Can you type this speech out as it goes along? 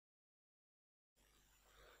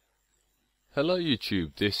Hello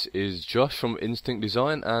YouTube, this is Josh from Instinct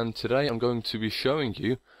Design, and today I'm going to be showing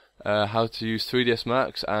you how to use 3ds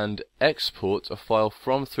Max and export a file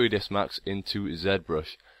from 3ds Max into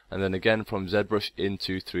ZBrush, and then again from ZBrush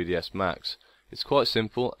into 3ds Max. It's quite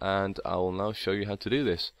simple, and I will now show you how to do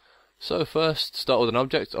this. So first, start with an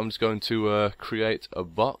object. I'm just going to create a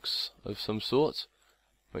box of some sort.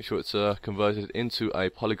 Make sure it's converted into a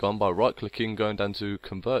polygon by right clicking, going down to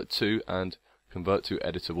convert to, and convert to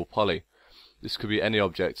editable poly. This could be any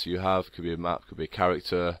object you have, could be a map, could be a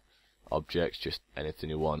character, objects, just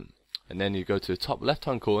anything you want. And then you go to the top left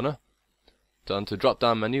hand corner, down to drop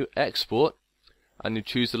down menu, export, and you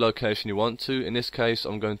choose the location you want to. In this case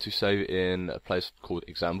I'm going to save it in a place called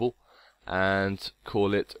example and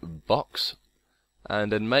call it box,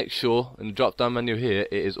 and then make sure in the drop down menu here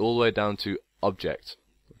it is all the way down to object.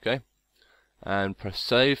 Okay, and press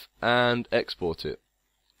save and export it.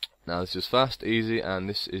 Now this is fast, easy, and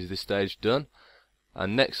this is this stage done.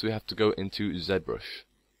 And next we have to go into ZBrush.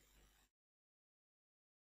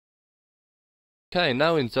 Okay,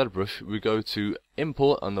 now in ZBrush we go to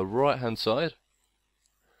import on the right hand side.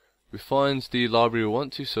 We find the library we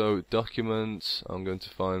want to, so documents, I'm going to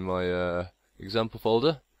find my example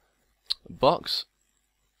folder, box,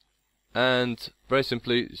 and very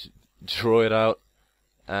simply draw it out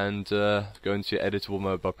and go into your editable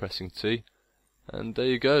mode by pressing T. And there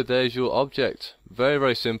you go, there's your object.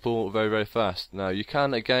 Very simple, very fast. Now you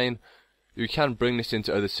can bring this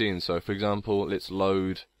into other scenes. So for example, let's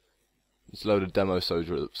load a demo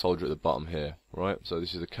soldier at the bottom here, right? So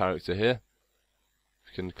this is a character here.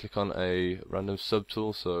 You can click on a random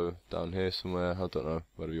subtool, so down here somewhere, I don't know,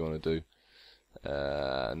 whatever you want to do.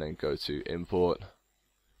 And then go to import,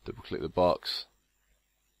 double click the box,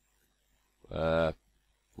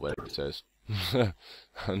 whatever it says.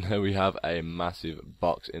 And there we have a massive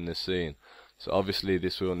box in the scene. So obviously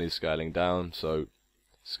this will need scaling down, so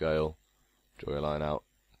scale, draw a line out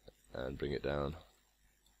and bring it down,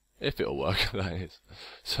 if it'll work, that is.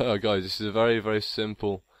 So guys, this is a very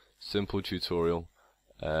simple tutorial,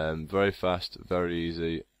 very fast, very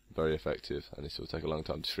easy, very effective, and this will take a long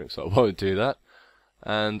time to shrink, so I won't do that.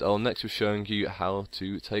 And I'll next be showing you how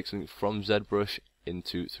to take something from ZBrush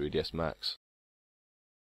into 3ds Max.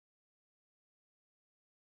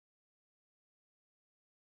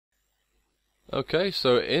 Okay,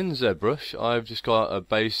 so in ZBrush I've just got a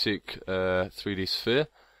basic 3D sphere.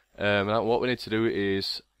 Now what we need to do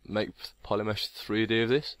is make polymesh 3D of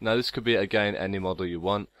this. Now this could be again any model you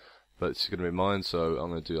want, but it's going to be mine, so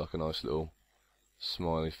I'm going to do like a nice little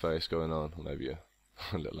smiley face going on, or maybe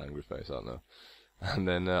a little angry face, I don't know. And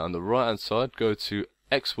then on the right hand side, go to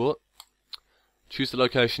export, choose the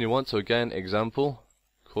location you want, so again example,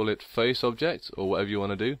 call it face object or whatever you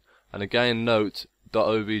want to do, and again note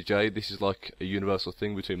 .obj, this is like a universal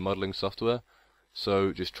thing between modeling software,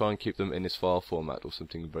 so just try and keep them in this file format or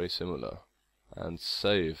something very similar, and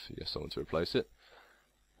save. Yes, I want to replace it.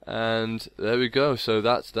 And there we go, so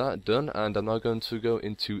that's that done, and I'm now going to go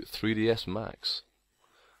into 3ds Max.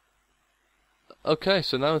 Okay,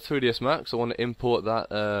 so now in 3ds Max I want to import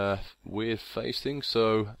that weird face thing,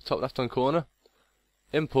 so top left hand corner,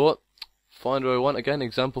 import, find where I want, again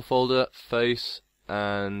example folder, face,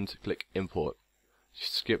 and click import.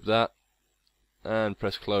 Just skip that and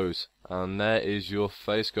press close, and there is your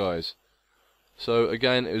face, guys. So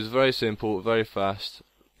again, it was very simple, very fast,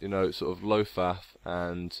 you know, sort of low faff,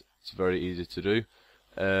 and it's very easy to do.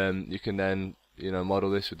 You can then, you know,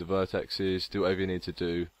 model this with the vertexes, do whatever you need to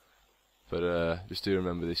do, but just do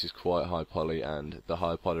remember this is quite high poly, and the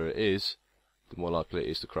higher poly it is, the more likely it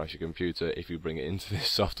is to crash your computer if you bring it into this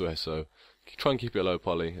software. So try and keep it low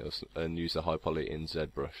poly and use the high poly in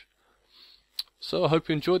ZBrush. So I hope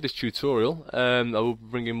you enjoyed this tutorial. I will be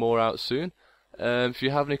bringing more out soon. If you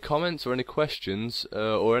have any comments or any questions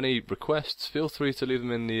or any requests, feel free to leave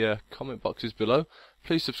them in the comment boxes below.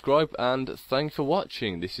 Please subscribe, and thank you for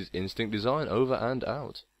watching. This is Instinct Design, over and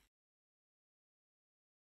out.